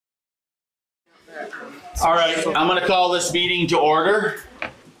All right, I'm gonna call this meeting to order.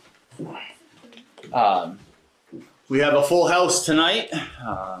 We have a full house tonight,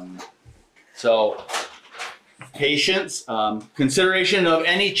 so patience. Consideration of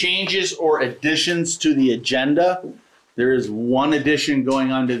any changes or additions to the agenda. There is one addition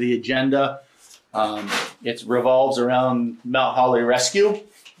going onto the agenda. It revolves around Mount Holly Rescue.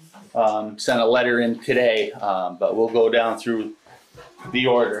 Sent a letter in today, but we'll go down through the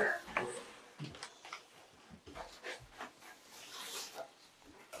order.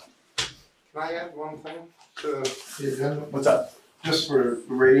 Can I add one thing to the agenda? What's up? Just for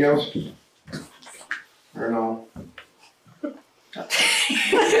the radios? Or no?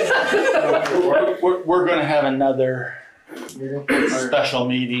 We're gonna have another Meeting? special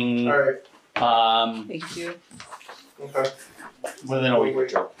meeting, Alright, Thank you. okay. within a week or We'll wait.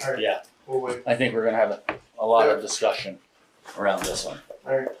 two. Alright, Yeah, we'll wait. I think we're gonna have a lot of discussion around this one.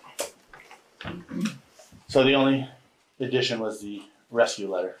 Alright, So the only addition was the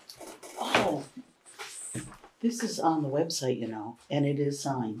rescue letter. Oh, this is on the website, you know, and it is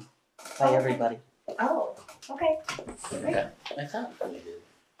signed by everybody. Oh, okay. Okay. I thought we did.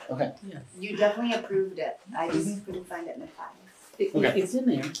 Okay. You definitely approved it. I just couldn't find it in the files. Okay. It's in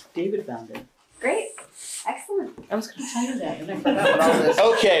there. David found it. Great, excellent. I was gonna tell you that, and I forgot what all this.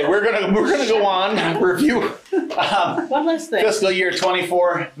 Okay, we're gonna go on, review One last thing. fiscal year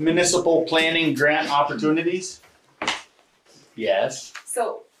 24 municipal planning grant opportunities. Yes.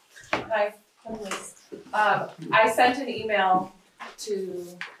 So, hi, I'm Liz. I sent an email to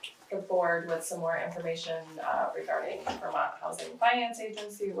the board with some more information regarding Vermont Housing Finance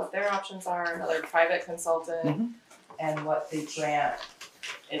Agency, what their options are, another private consultant, and what the grant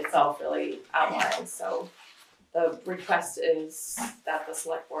itself really outlines. So the request is that the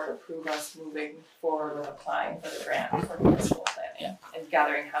select board approve us moving forward with applying for the grant for municipal planning and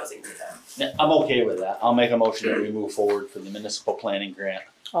gathering housing data. Yeah, I'm okay with that. I'll make a motion that we move forward for the municipal planning grant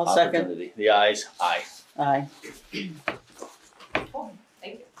I'll second. opportunity. The ayes, aye. Aye. Cool,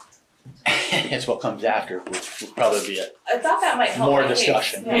 thank you. It's what comes after, which will probably be I thought that might help more my case.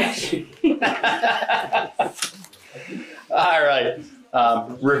 discussion. Yeah. All right,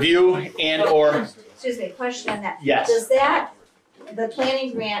 review and or, Excuse me, question on that. yes, Does that, the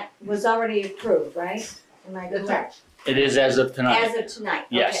planning grant was already approved, right? Am I correct? it is as of tonight. As of tonight?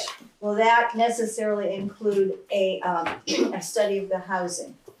 Yes, Okay. Will that necessarily include a study of the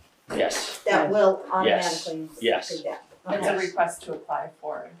housing? yes, That will Yes. automatically Yes. include that? It's a Okay. request to apply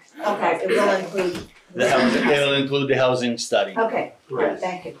for. Okay, it will include. the housing, it'll include the housing study. Okay, Right.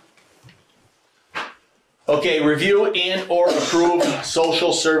 thank you. Okay, review and or approve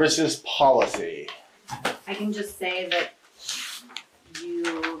social services policy. I can just say that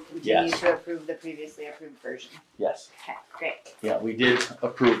you continue Yes. to approve the previously approved version. Yes, Okay, great. yeah, we did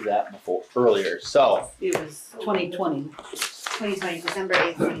approve that before, earlier, so, It was 2020. 2020, December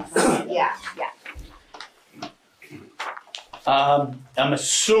 8th, 2020. Yeah, yeah. I'm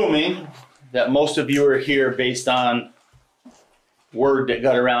assuming that most of you are here based on word that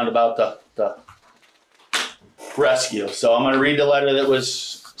got around about the rescue. So I'm gonna read the letter that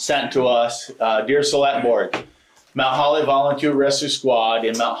was sent to us. Dear Select Board, Mount Holly Volunteer Rescue Squad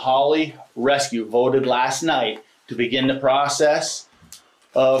and Mount Holly Rescue voted last night to begin the process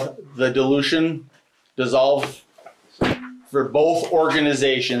of the dissolve for both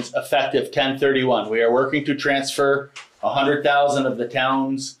organizations effective 10/31. We are working to transfer 100,000 of the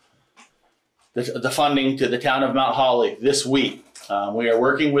town's the funding to the town of Mount Holly this week. We are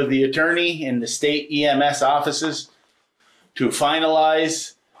working with the attorney in the state EMS offices to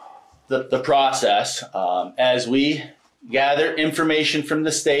finalize the process. As we gather information from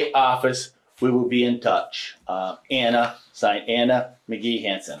the state office, we will be in touch. Anna, signed Anna McGee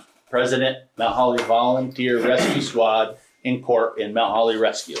Hansen, President, Mount Holly Volunteer Rescue Squad in Mount Holly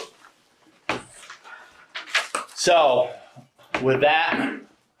Rescue. So, with that,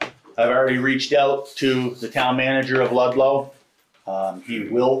 I've already reached out to the town manager of Ludlow. He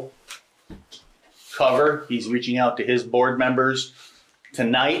will cover, he's reaching out to his board members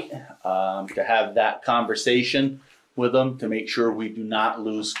tonight to have that conversation with them to make sure we do not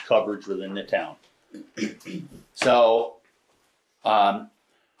lose coverage within the town. So,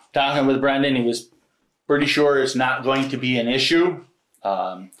 talking with Brendan, he was pretty sure it's not going to be an issue.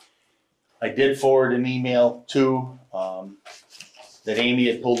 I did forward an email to that Amy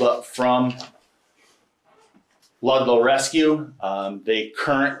had pulled up from Ludlow Rescue. They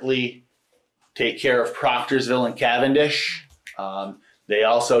currently take care of Proctorsville and Cavendish. They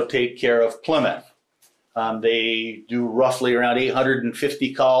also take care of Plymouth. They do roughly around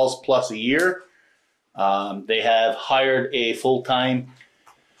 850 calls plus a year. They have hired a full-time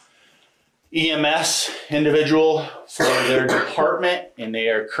EMS individual for their department, and they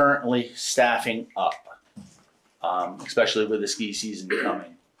are currently staffing up, especially with the ski season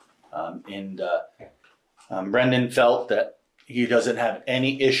coming. Brendan felt that he doesn't have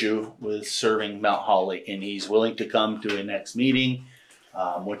any issue with serving Mount Holly, and he's willing to come to a next meeting,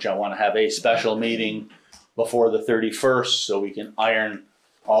 which I want to have a special meeting before the 31st so we can iron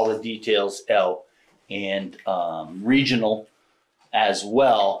all the details out. And regional as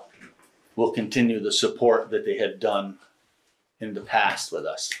well will continue the support that they had done in the past with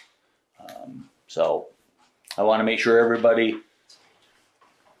us. So I want to make sure everybody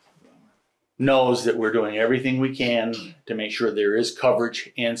knows that we're doing everything we can to make sure there is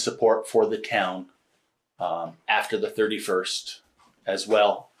coverage and support for the town after the 31st as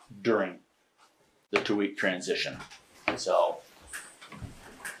well during the 2-week transition. So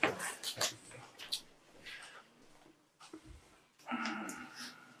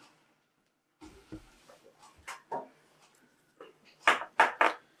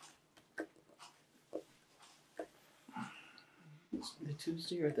The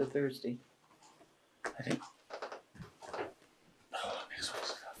Tuesday or the Thursday? I think.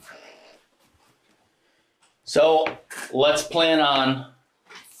 So let's plan on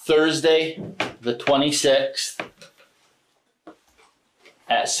Thursday, the 26th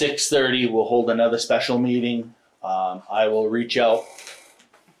at 6:30. We'll hold another special meeting. I will reach out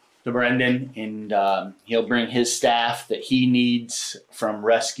to Brendan, and he'll bring his staff that he needs from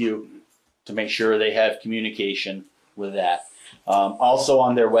rescue to make sure they have communication with that. Also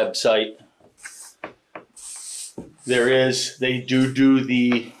on their website, they do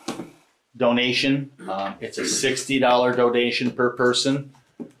the donation. It's a $60 donation per person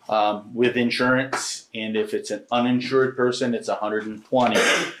with insurance, and if it's an uninsured person, it's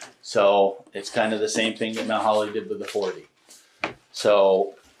 $120. So it's kind of the same thing that Mount Holly did with the 40.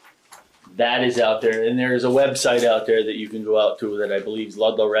 So that is out there, and there's a website out there that you can go out to that I believe is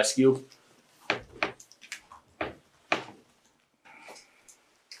Ludlow Rescue.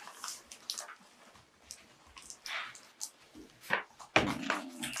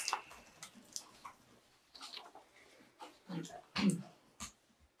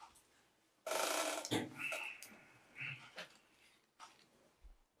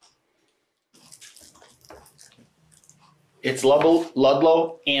 It's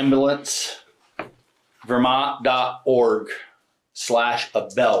Ludlow Ambulance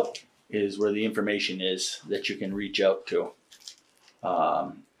Vermont.org/about is where the information is that you can reach out to.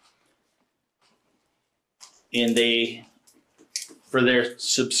 And for their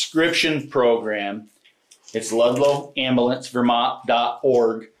subscription program, it's Ludlow Ambulance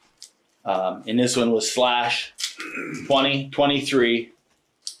Vermont.org. And this one was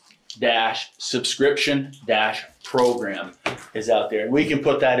 /2023-subscription-program is out there. And we can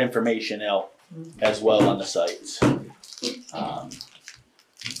put that information out as well on the sites.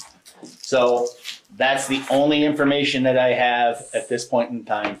 So that's the only information that I have at this point in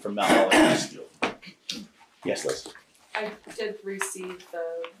time from Mount Holly Rescue. Yes, Liz? I did receive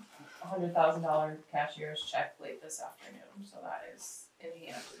the $100,000 cashier's check late this afternoon, so that is in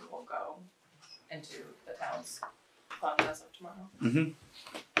hand and will go into the town's fund as of tomorrow. Mm-hmm.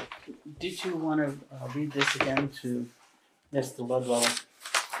 Did you want to read this again that's the Ludlow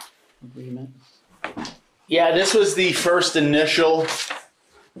agreement? Yeah, this was the first initial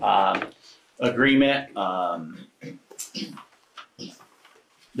agreement.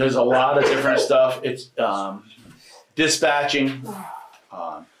 There's a lot of different stuff. It's dispatching,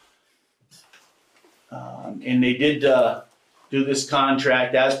 and they did do this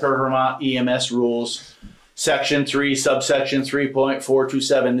contract as per Vermont EMS rules, Section 3, subsection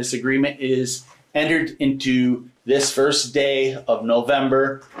 3.427. This agreement is entered into this first day of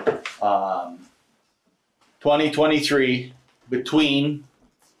November 2023 between,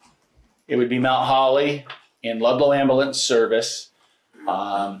 it would be Mount Holly and Ludlow Ambulance Service.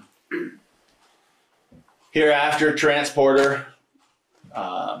 Hereafter, transporter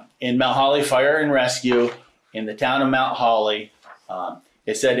in Mount Holly Fire and Rescue in the town of Mount Holly.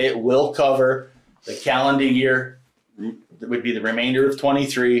 It said it will cover the calendar year, that would be the remainder of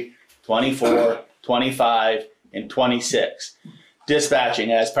 23, 24, 25, and 26.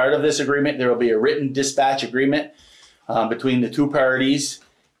 Dispatching, as part of this agreement, there will be a written dispatch agreement between the two parties.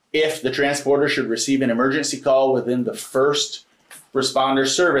 If the transporter should receive an emergency call within the first responder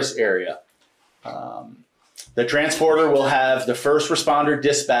service area, the transporter will have the first responder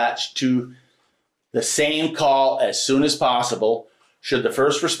dispatched to the same call as soon as possible. Should the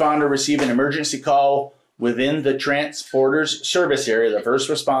first responder receive an emergency call within the transporter's service area, the first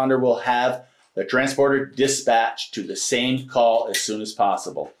responder will have the transporter dispatched to the same call as soon as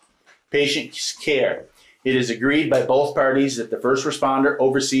possible. patient's care. It is agreed by both parties that the first responder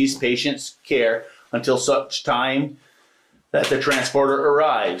oversees patient's care until such time that the transporter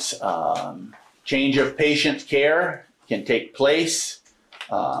arrives. Change of patient's care can take place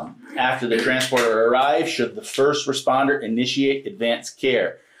after the transporter arrives should the first responder initiate advanced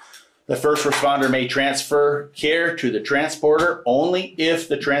care. The first responder may transfer care to the transporter only if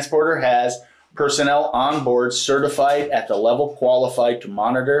the transporter has personnel on board certified at the level qualified to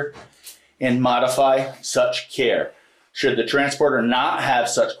monitor and modify such care. Should the transporter not have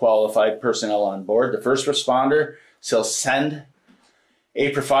such qualified personnel on board, the first responder shall send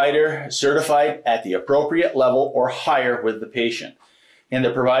a provider certified at the appropriate level or higher with the patient, and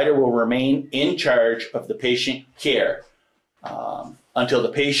the provider will remain in charge of the patient care until the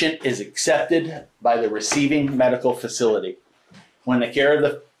patient is accepted by the receiving medical facility. When the care of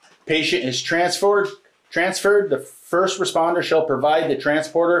the patient is transferred, the first responder shall provide the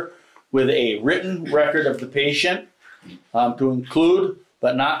transporter with a written record of the patient to include,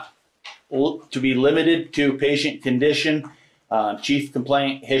 but not to be limited to, patient condition, chief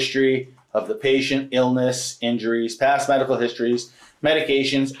complaint, history of the patient, illness, injuries, past medical histories,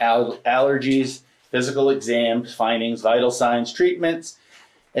 medications, allergies, physical exams, findings, vital signs, treatments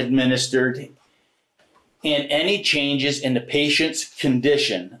administered, and any changes in the patient's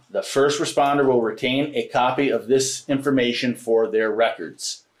condition. The first responder will retain a copy of this information for their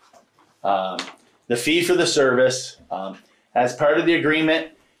records. The fee for the service, as part of the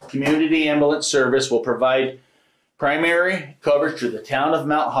agreement, Community Ambulance Service will provide primary coverage to the town of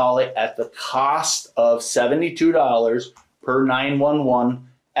Mount Holly at the cost of $72 per 911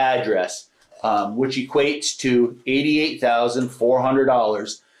 address, which equates to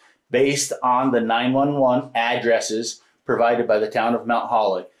 $88,400 based on the 911 addresses provided by the town of Mount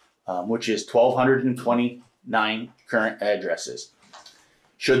Holly, which is 1,229 current addresses.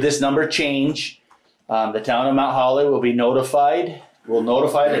 Should this number change, the town of Mount Holly will be notified. Will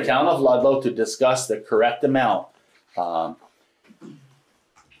notify the town of Ludlow to discuss the correct amount.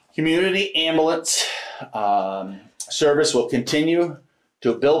 Community Ambulance Service will continue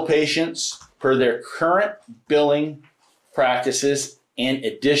to bill patients per their current billing practices in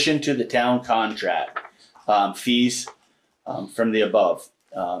addition to the town contract fees from the above.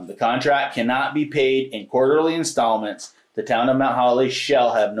 The contract cannot be paid in quarterly installments. The town of Mount Holly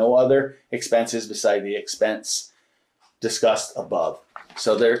shall have no other expenses beside the expense discussed above.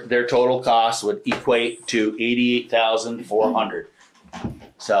 So their total cost would equate to $88,400.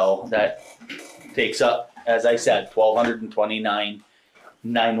 So that takes up, as I said, 1,229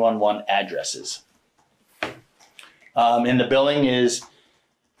 911 addresses. And the billing is,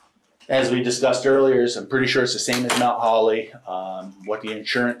 as we discussed earlier, I'm pretty sure it's the same as Mount Holly. What the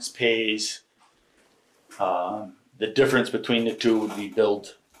insurance pays, the difference between the two would be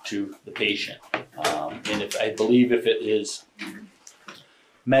billed to the patient. And I believe if it is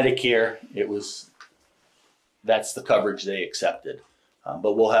Medicare, that's the coverage they accepted.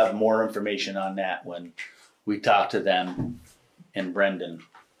 But we'll have more information on that when we talk to them and Brendan.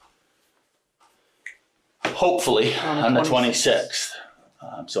 Hopefully on the 26th.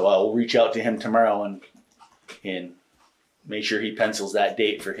 So I'll reach out to him tomorrow and make sure he pencils that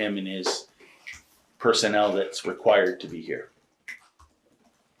date for him and his personnel that's required to be here.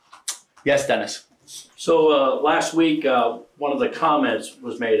 Yes, Dennis. So last week, one of the comments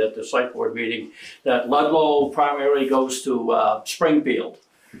was made at the select board meeting that Ludlow primarily goes to Springfield.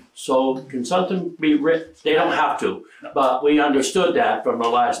 So can something be written? They don't have to, but we understood that from the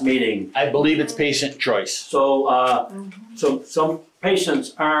last meeting. I believe it's patient choice. So so some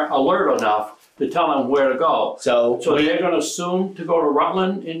patients aren't alert enough to tell them where to go. So they're going to assume to go to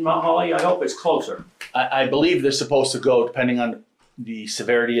Rutland in Mount Holly. I hope it's closer. I believe they're supposed to go, depending on the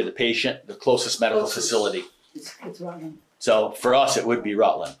severity of the patient, the closest medical facility. It's Rutland. So for us, it would be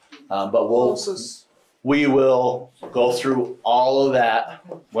Rutland. But we will go through all of that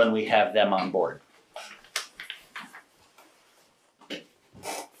when we have them on board.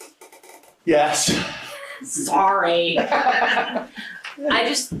 Yes. Sorry. I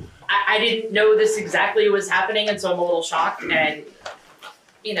didn't know this exactly was happening, and so I'm a little shocked and,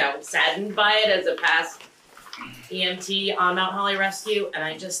 saddened by it as a past EMT on Mount Holly Rescue. And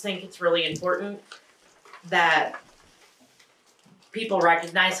I just think it's really important that people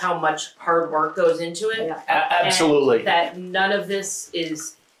recognize how much hard work goes into it. Yeah. Absolutely. And that none of this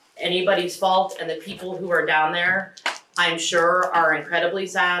is anybody's fault, and the people who are down there, I'm sure, are incredibly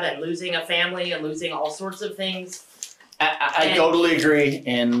sad and losing a family and losing all sorts of things. I totally agree,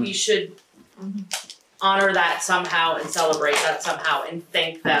 and We should honor that somehow and celebrate that somehow and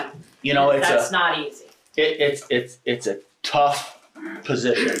thank them. it's That's not easy. it's a tough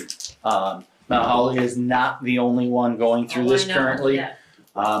position. Mount Holly is not the only one going through this currently. Yeah.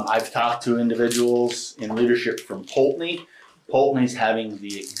 I've talked to individuals in leadership from Pulteney. Pulteney's having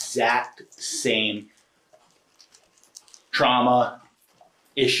the exact same trauma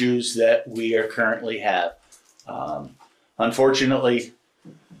issues that we are currently have. Unfortunately,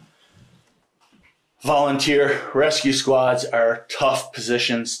 volunteer rescue squads are tough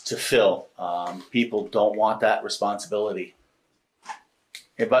positions to fill. People don't want that responsibility.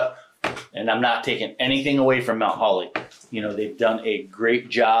 And I'm not taking anything away from Mount Holly. You know, they've done a great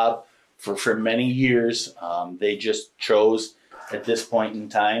job for many years. They just chose at this point in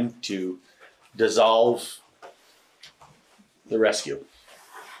time to dissolve the rescue.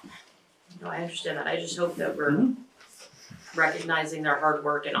 No, I understand that. I just hope that we're recognizing their hard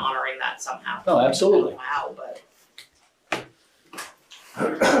work and honoring that somehow. Oh, absolutely. I don't know how,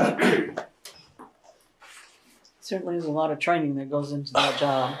 but. Certainly there's a lot of training that goes into that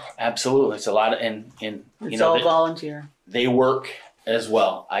job. Absolutely. It's a lot of, and you It's know, all volunteer. they work as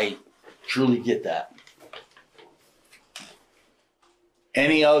well. I truly get that.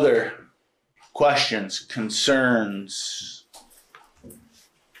 Any other questions, concerns?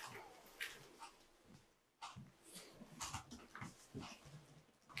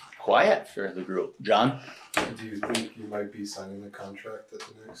 Quiet for the group. John? Do you think you might be signing the contract at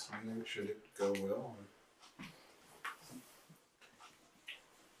the next meeting? Should it go well?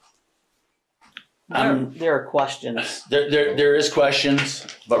 There are questions. There is questions,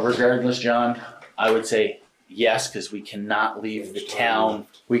 but regardless, John, I would say yes, because we cannot leave the town.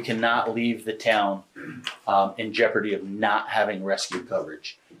 We cannot leave the town in jeopardy of not having rescue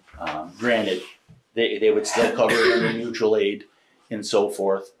coverage. Granted, they would still cover it under mutual aid and so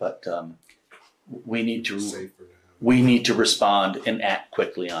forth, but we need to respond and act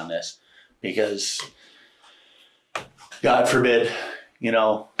quickly on this, because God forbid, you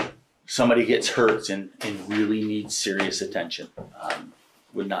know, somebody gets hurt and really needs serious attention.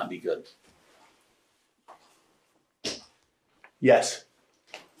 Would not be good. Yes.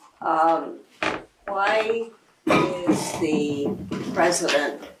 Why is the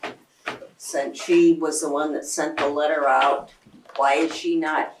president, since she was the one that sent the letter out, why is she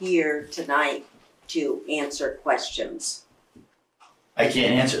not here tonight to answer questions? I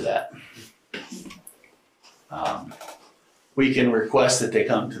can't answer that. We can request that they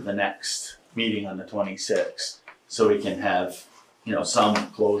come to the next meeting on the 26th, so we can have, you know, some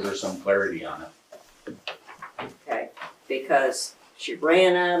closure, some clarity on it. Okay, because she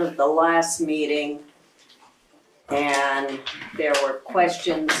ran out of the last meeting and there were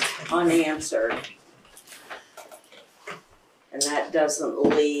questions unanswered. And that doesn't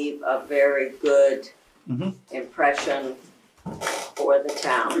leave a very good impression for the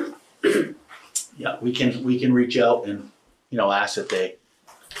town. Yeah, we can reach out and, you know, ask that they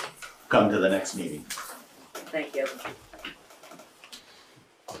come to the next meeting. Thank you.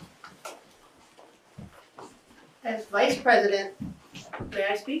 As vice president, may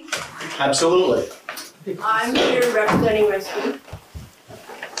I speak? Absolutely. I'm here representing Rescue.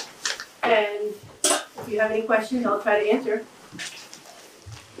 And if you have any questions, I'll try to answer.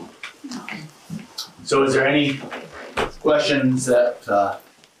 So is there any questions that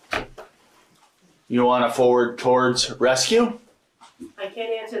you want to forward towards rescue? I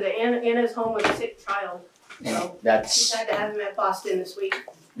can't answer that. Anna's home with a sick child. So she's That's had to have him at Boston this week.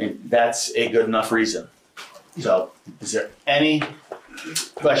 a good enough reason. So is there any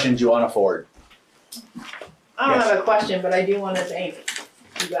questions you want to forward? I don't Yes. have a question, but I do want to thank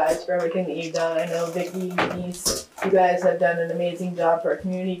you guys for everything that you've done. I know Vicky, Denise, you guys have done an amazing job for our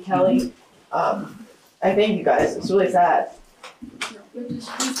community. Kelly, I thank you guys. It's really sad.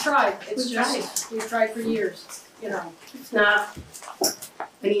 We've tried. We've tried for years. You know, it's not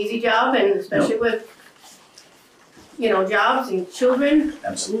an easy job, and especially with, you know, jobs and children.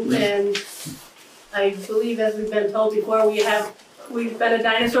 Absolutely. And I believe, as we've been told before, we've been a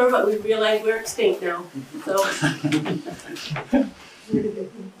dinosaur, but we've realized we're extinct now. So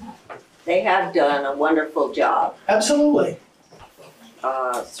They have done a wonderful job Absolutely.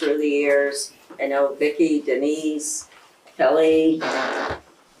 through the years. I know Vicky, Denise, Kelly,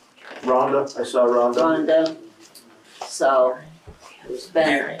 Rhonda, I saw Rhonda. Rhonda. So there's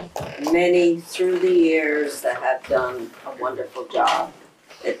been many through the years that have done a wonderful job.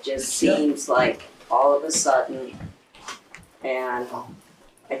 It just seems like all of a sudden, and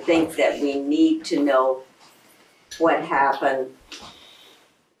I think that we need to know what happened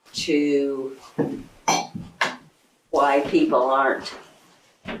to why people aren't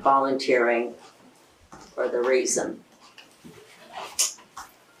volunteering for the reason.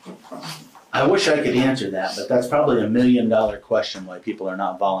 I wish I could answer that, but that's probably $1 million question why people are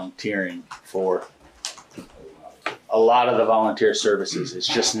not volunteering for a lot of the volunteer services. It's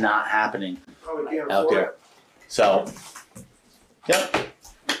just not happening Probably can't out afford there. So, yep.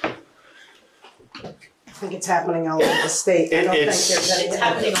 I think it's happening all over the state. I don't think It's- there's any. It's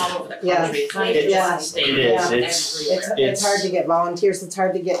happening all over the Yeah. country, it's not It- just yeah. the state, It is. it's everywhere. It's hard to get volunteers, it's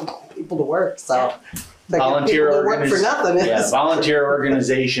hard to get people to work, so. But Volunteer people to work for nothing Yeah, is, volunteer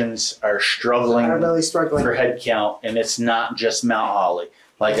organizations are struggling are really struggling. for head count, and it's not just Mount Holly.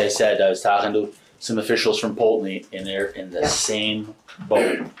 Like I said, I was talking to some officials from Poultney, and they're in the Yeah. same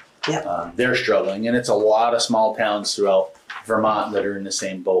boat. Yeah. They're struggling, and it's a lot of small towns throughout Vermont that are in the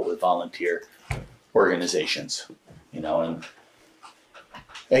same boat with volunteer organizations. And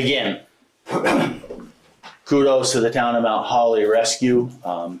again, kudos to the town of Mount Holly Rescue.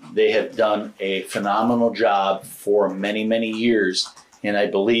 They have done a phenomenal job for many, many years. And I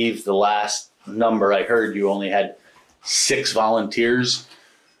believe the last number I heard, you only had 6 volunteers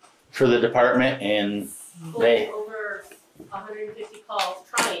for the department, and they. Over 150 calls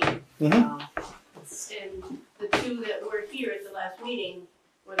trying. Mhm. And the 2 that were here at the last meeting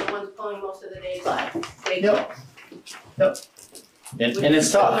were the ones pulling most of the days off. Yep. And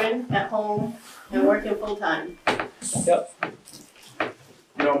it's tough. Children at home and working full time.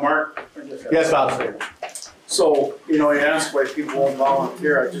 Mark, I just have Yes, Bob. to say. So, you asked why people won't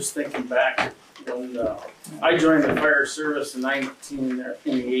volunteer. I just thinking back when I joined the fire service in the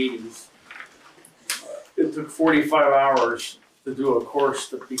 80s. It took 45 hours to do a course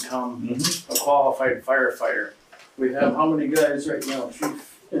to become a qualified firefighter. We have how many guys right now,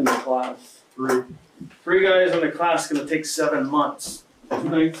 Chief, in the class? 3. 3 guys in the class, gonna take 7 months.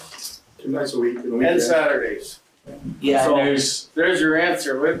 2 nights a week. And Saturdays. Yeah, So, there's there's your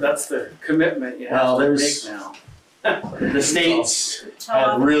answer. That's the commitment you Well, have to there's- make now. the states How have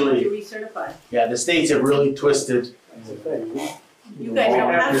often do you really, recertify? the states have really twisted. You guys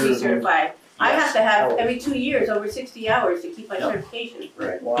don't have to recertify. I have to have every 2 years over 60 hours to keep my Yep. certification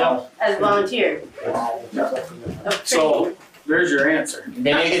Wow. as a volunteer. So, there's your answer.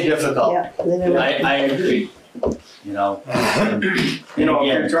 They make it difficult. Yeah. Then I agree. And If you're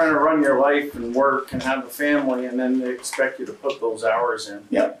again, trying to run your life and work and have a family and then they expect you to put those hours in.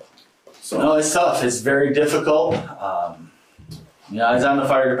 Yep. So, no, it's tough. It's very difficult. I was on the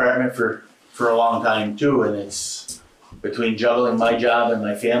fire department for a long time too, and it's between juggling my job and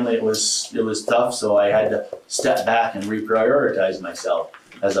my family, it was tough. So I had to step back and reprioritize myself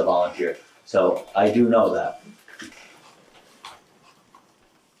as a volunteer. So I do know that.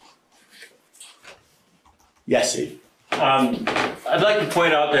 Yes, Steve. I'd like to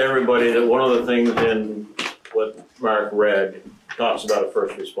point out to everybody that one of the things in what Mark read talks about a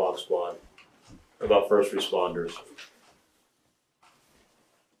first response squad, about first responders.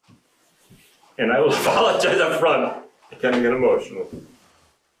 And I will apologize up front, I kind of get emotional.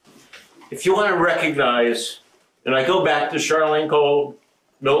 If you want to recognize, and I go back to Charlene Cole,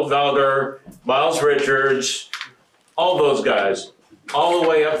 Milt Valger, Miles Richards, all those guys, all the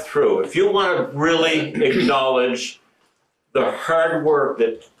way up through. If you want to really acknowledge the hard work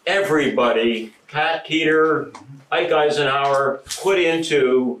that everybody, Pat Teeter, Ike Eisenhower, put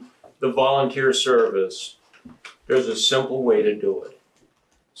into the volunteer service, there's a simple way to do it.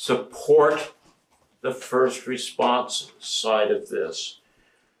 Support the first response side of this.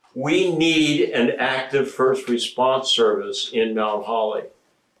 We need an active first response service in Mount Holly.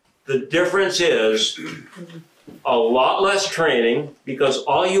 The difference is a lot less training, because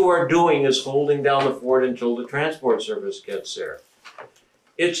all you are doing is holding down the fort until the transport service gets there.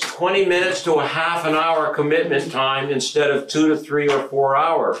 It's 20 minutes to a half an hour commitment time instead of 2 to 3 or 4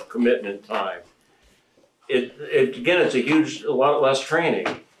 hour commitment time. Again, it's a lot less training.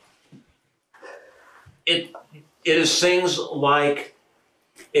 It is things like,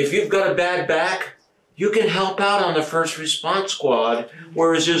 if you've got a bad back, you can help out on the first response squad,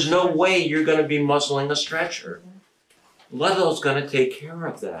 whereas there's no way you're going to be muscling a stretcher. Ludlow's going to take care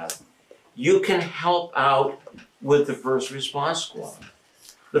of that. You can help out with the first response squad.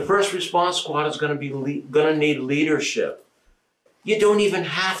 The first response squad is going to need leadership. You don't even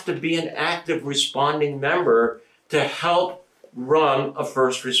have to be an active responding member to help run a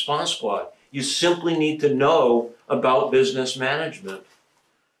first response squad. You simply need to know about business management.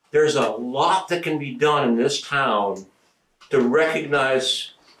 There's a lot that can be done in this town to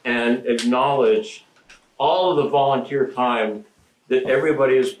recognize and acknowledge all of the volunteer time that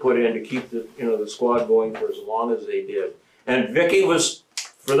everybody has put in to keep the squad going for as long as they did. And Vicki was,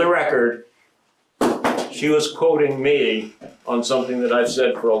 for the record, she was quoting me on something that I've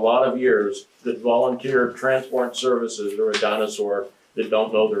said for a lot of years, that volunteer transport services are a dinosaur that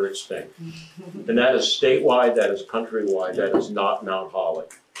don't know they're extinct. And that is statewide, that is countrywide, that is not Mount Holly.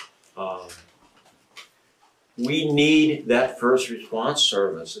 We need that first response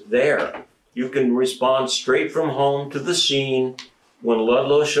service there. You can respond straight from home to the scene. When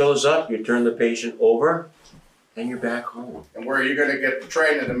Ludlow shows up, you turn the patient over and you're back home. And where are you gonna get the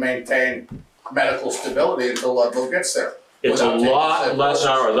training to maintain medical stability until Ludlow gets there? It's a lot less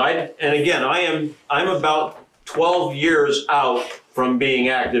hours. I'm about 12 years out from being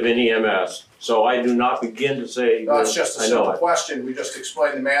active in EMS. So I do not begin to say. No, it's just a simple question. We just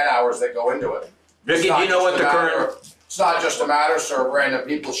explained the man hours that go into it. Vicky, do you know what the current? It's not just a matter, sir, of random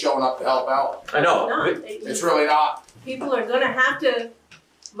people showing up to help out. I know. It's really not. People are gonna have to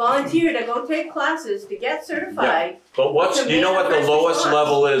volunteer to go take classes to get certified. But do you know what the lowest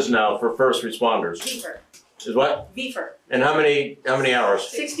level is now for first responders? VFR. Is what? VFR. And how many hours?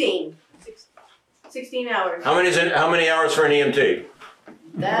 16. 16 hours. How many hours for an EMT?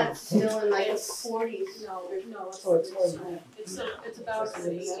 That's still in like the 40s. It's about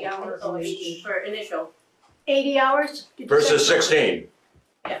 80 hours for initial. 80 hours? Versus 16.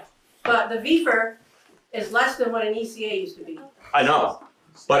 But the VFR is less than what an ECA used to be. I know,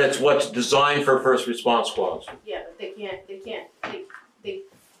 but it's what's designed for first response squads. Yeah, but they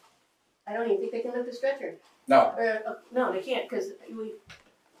I don't even think they can lift the stretcher. No. No, they can't, because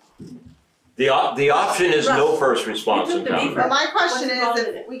The option is no first response You took the encounter. But my question What's wrong is,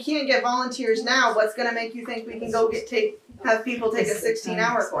 with if we can't get volunteers now, what's gonna make you think we can go have people take a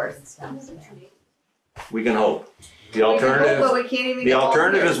 16-hour course? We can hope. The We can hope, alternative, but we can't even the get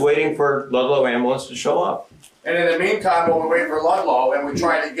alternative volunteers. is waiting for Ludlow ambulance to show up. And in the meantime, while we wait for Ludlow and we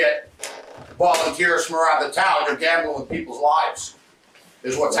try to get volunteers from around the town, they're gambling with people's lives,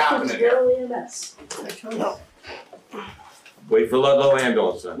 is what's happening here. Wait for Ludlow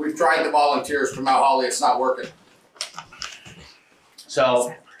ambulance then. We've tried the volunteers from Mount Holly, it's not working.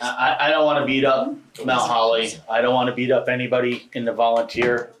 So I don't want to beat up Mount Holly. I don't want to beat up anybody in the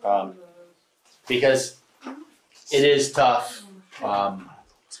volunteer because it is tough for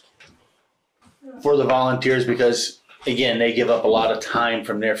the volunteers because, again, they give up a lot of time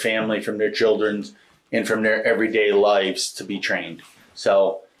from their family, from their children, and from their everyday lives to be trained.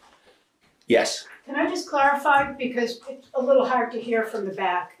 So, yes. Can I just clarify, because it's a little hard to hear from the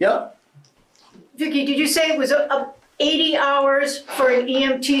back? Yep. Vicky, did you say it was 80 hours for an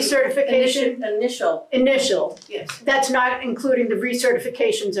EMT certification? Initial, yes. That's not including the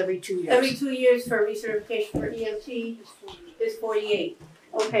recertifications every 2 years? Every 2 years for recertification for EMT is 48.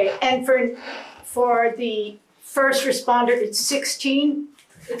 Okay, and for the first responder, it's 16?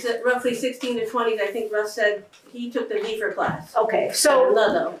 It's at roughly 16 to 20. I think Russ said he took the VFR class. Okay, so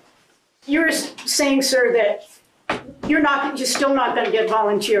Ludlow. you're saying, sir, that you're still not gonna get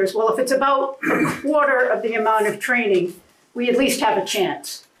volunteers. Well, if it's about a quarter of the amount of training, we at least have a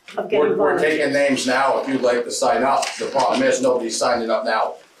chance of getting We're volunteers. taking names now if you'd like to sign up. The problem is nobody's signing up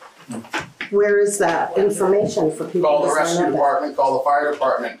now. Where is that information for people Call the to rescue sign up? department, call the fire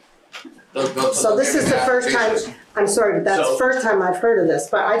department. So this is the first time, I'm sorry, but that's the So- first time I've heard of this,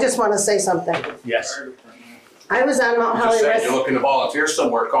 but I just wanna say something. Yes. I was on Mount Just Holly saying, Rescue. you're looking to volunteer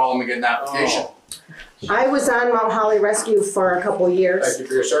somewhere, call them and get an application. I was on Mount Holly Rescue for a couple of years. Thank you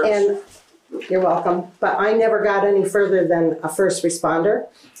for your service. And you're welcome, but I never got any further than a first responder.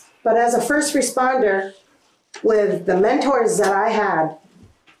 But as a first responder, with the mentors that I had,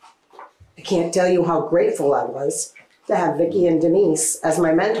 I can't tell you how grateful I was to have Vicky and Denise as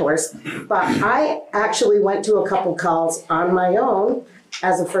my mentors. But I actually went to a couple calls on my own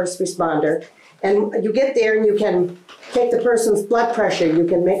as a first responder. And you get there and you can take the person's blood pressure, you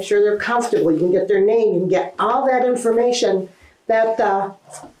can make sure they're comfortable, you can get their name, you can get all that information that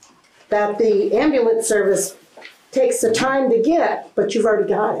the ambulance service takes the time to get, but you've already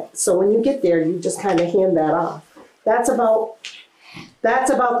got it. So when you get there, you just kind of hand that off. That's about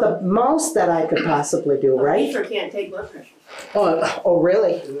the most that I could possibly do, right? VFR can't take blood pressure. Oh,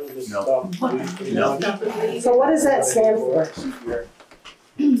 really? No. No. So what does that stand for?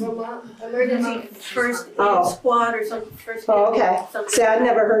 Emergency first aid squad or some first aid. Oh, okay. See, I'd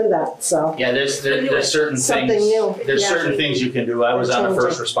never heard of that, so. Yeah, there's certain Something things. new. There's Yeah. certain things you can do. I was on the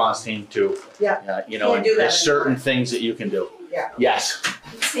first response team too. Yeah. You know, Can't do that there's certain things that you can do. Yeah. Yes.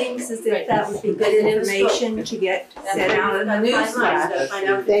 It seems as if that would be good information to get set out in the newsflash.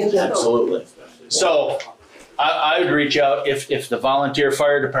 Thank you. Absolutely. So I would reach out if the volunteer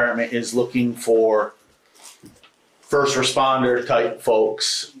fire department is looking for first responder type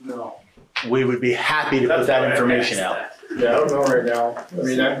folks. No. We would be happy to put that information out. Yeah, I don't know right now. I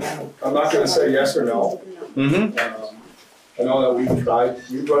mean, I'm not gonna say yes or no. Mm-hmm. I know that we've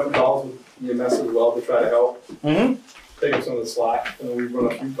run calls with EMS as well to try to help. Mm-hmm. taking some of the slack, and we've run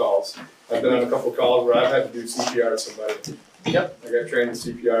a few calls. I've been on a couple calls where I've had to do CPR to somebody. Yep. I got trained in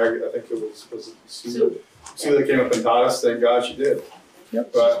CPR, I think it was Sue that came up and taught us, thank God she did.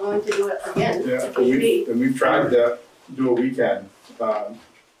 Yep. But, She's willing to do it again, yeah, if need be. and we've tried to do a weekend. But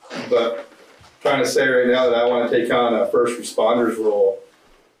trying to say right now that I wanna take on a first responders role,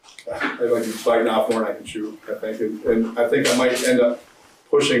 I might be biting off more than I can chew, I think, and I think I might end up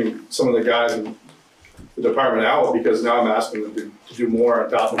pushing some of the guys in the department out, because now I'm asking them to do more on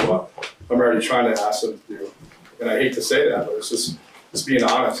top of what I'm already trying to ask them to do. And I hate to say that, but it's just being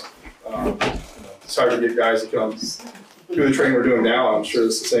honest. It's hard to get guys to come do the training we're doing now. I'm sure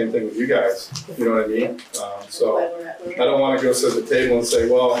it's the same thing with you guys, you know what I mean? So I don't wanna go sit at the table and say,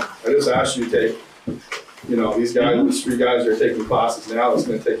 well, I just asked you to take, you know, these guys, these 3 guys are taking classes now, it's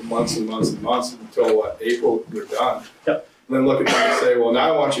gonna take months and months and months until what, April, they're done. Yep. And then look at them and say, well,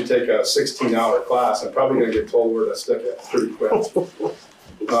 now I want you to take a 16-hour class, I'm probably gonna get told where to stick it pretty quick.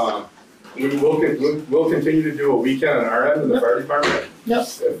 We'll continue to do a weekend on our end in the fire department. Yep.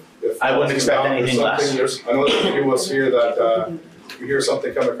 If I wouldn't expect there's anything less. I know there's a few of us here that, we hear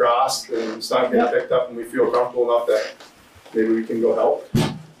something come across and it's not getting picked up and we feel comfortable enough that maybe we can go help.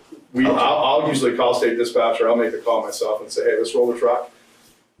 I'll usually call state dispatcher, I'll make the call myself and say, hey, let's roll the truck.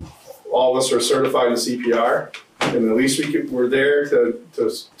 All of us are certified in CPR, and at least we're there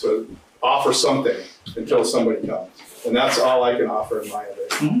to offer something until somebody comes. And that's all I can offer in my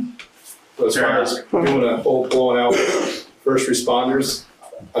opinion. But as far as doing a whole blowing out first responders,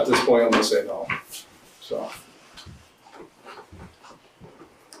 at this point, I'm gonna say no, so.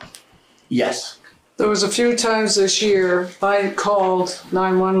 Yes. There was a few times this year I called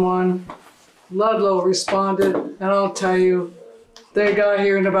 911, Ludlow responded, and I'll tell you, they got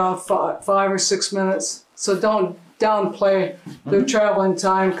here in about 5 or 6 minutes. So don't downplay their traveling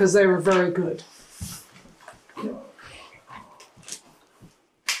time, because they were very good.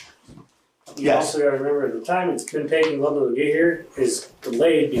 You also gotta remember, the time it's been taking Ludlow to get here is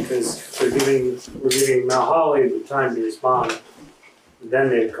delayed because we're giving Mount Holly the time to respond. Then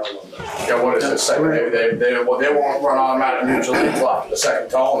they'd call Ludlow. Yeah, what is it, second, they won't run automatic mutual aid till after the second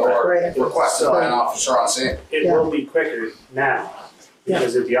tone or requested by an officer on scene. It will be quicker now,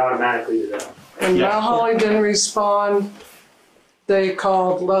 because it'd be automatically done. And Mount Holly didn't respond, they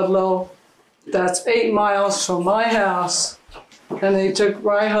called Ludlow. That's 8 miles from my house. And they took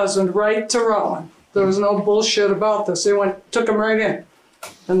my husband right to Rutland. There was no bullshit about this. They took him right in.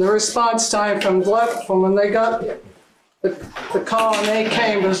 And the response time from when they got the call and they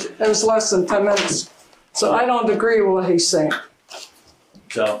came, it was less than 10 minutes. So I don't agree with what he's saying.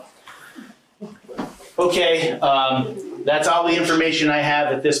 So, okay, that's all the information I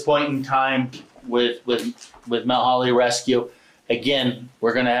have at this point in time with Mount Holly Rescue. Again,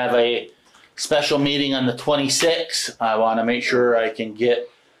 we're gonna have a special meeting on the 26th. I wanna make sure I can get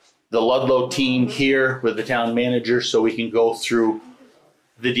the Ludlow team here with the town manager so we can go through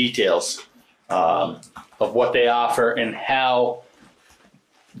the details of what they offer and how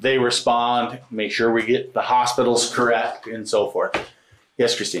they respond, make sure we get the hospitals correct and so forth.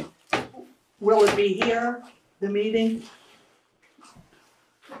 Yes, Christine? Will it be here, the meeting?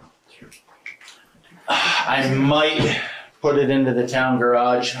 I might put it into the town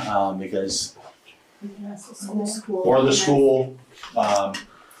garage because, or the school,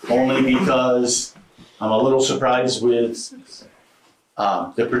 only because I'm a little surprised with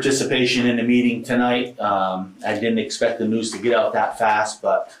the participation in the meeting tonight. I didn't expect the news to get out that fast,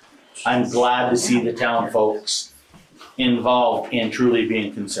 but I'm glad to see the town folks involved and truly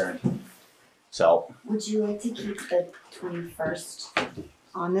being concerned. So. Would you like to keep the 21st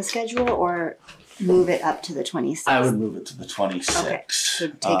on the schedule or move it up to the 26th? I would move it to the 26th. Okay, so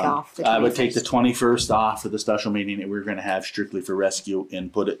take off the 21st. I would take the 21st off for the special meeting that we're gonna have strictly for rescue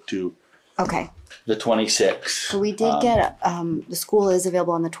and put it to the 26th. So we did get, the school is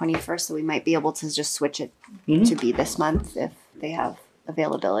available on the 21st, so we might be able to just switch it to be this month if they have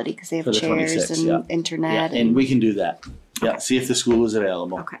availability, because they have For the chairs 26th, and yeah. internet. Yeah, and we can do that. Yeah, see if the school is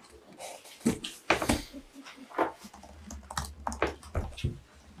available. Okay.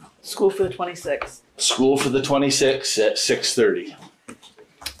 School for the 26th. School for the 26th at 6:30.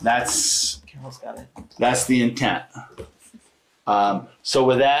 That's the intent. So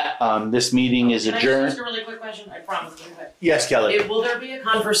with that, this meeting is Can I adjourned. just ask a really quick question? I promise you. But Yes, Kelly. will there be a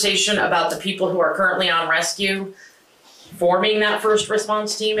conversation about the people who are currently on rescue forming that first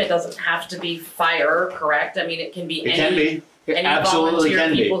response team? It doesn't have to be fire, correct? I mean, it can be It can be. It any absolutely volunteer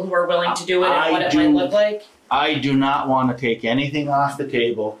can be. people who are willing to do it and what it might look like. I do not want to take anything off the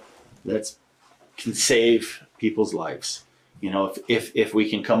table that can save people's lives. You know, if we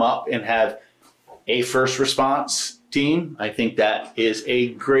can come up and have a first response team, I think that is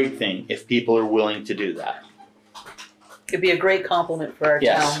a great thing if people are willing to do that. It'd be a great compliment for our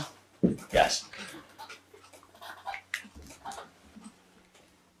Yes. town. Yes.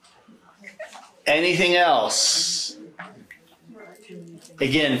 Anything else?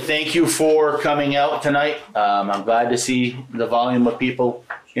 Again, thank you for coming out tonight. I'm glad to see the volume of people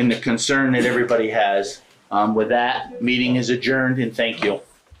and the concern that everybody has. With that, meeting is adjourned, and thank you.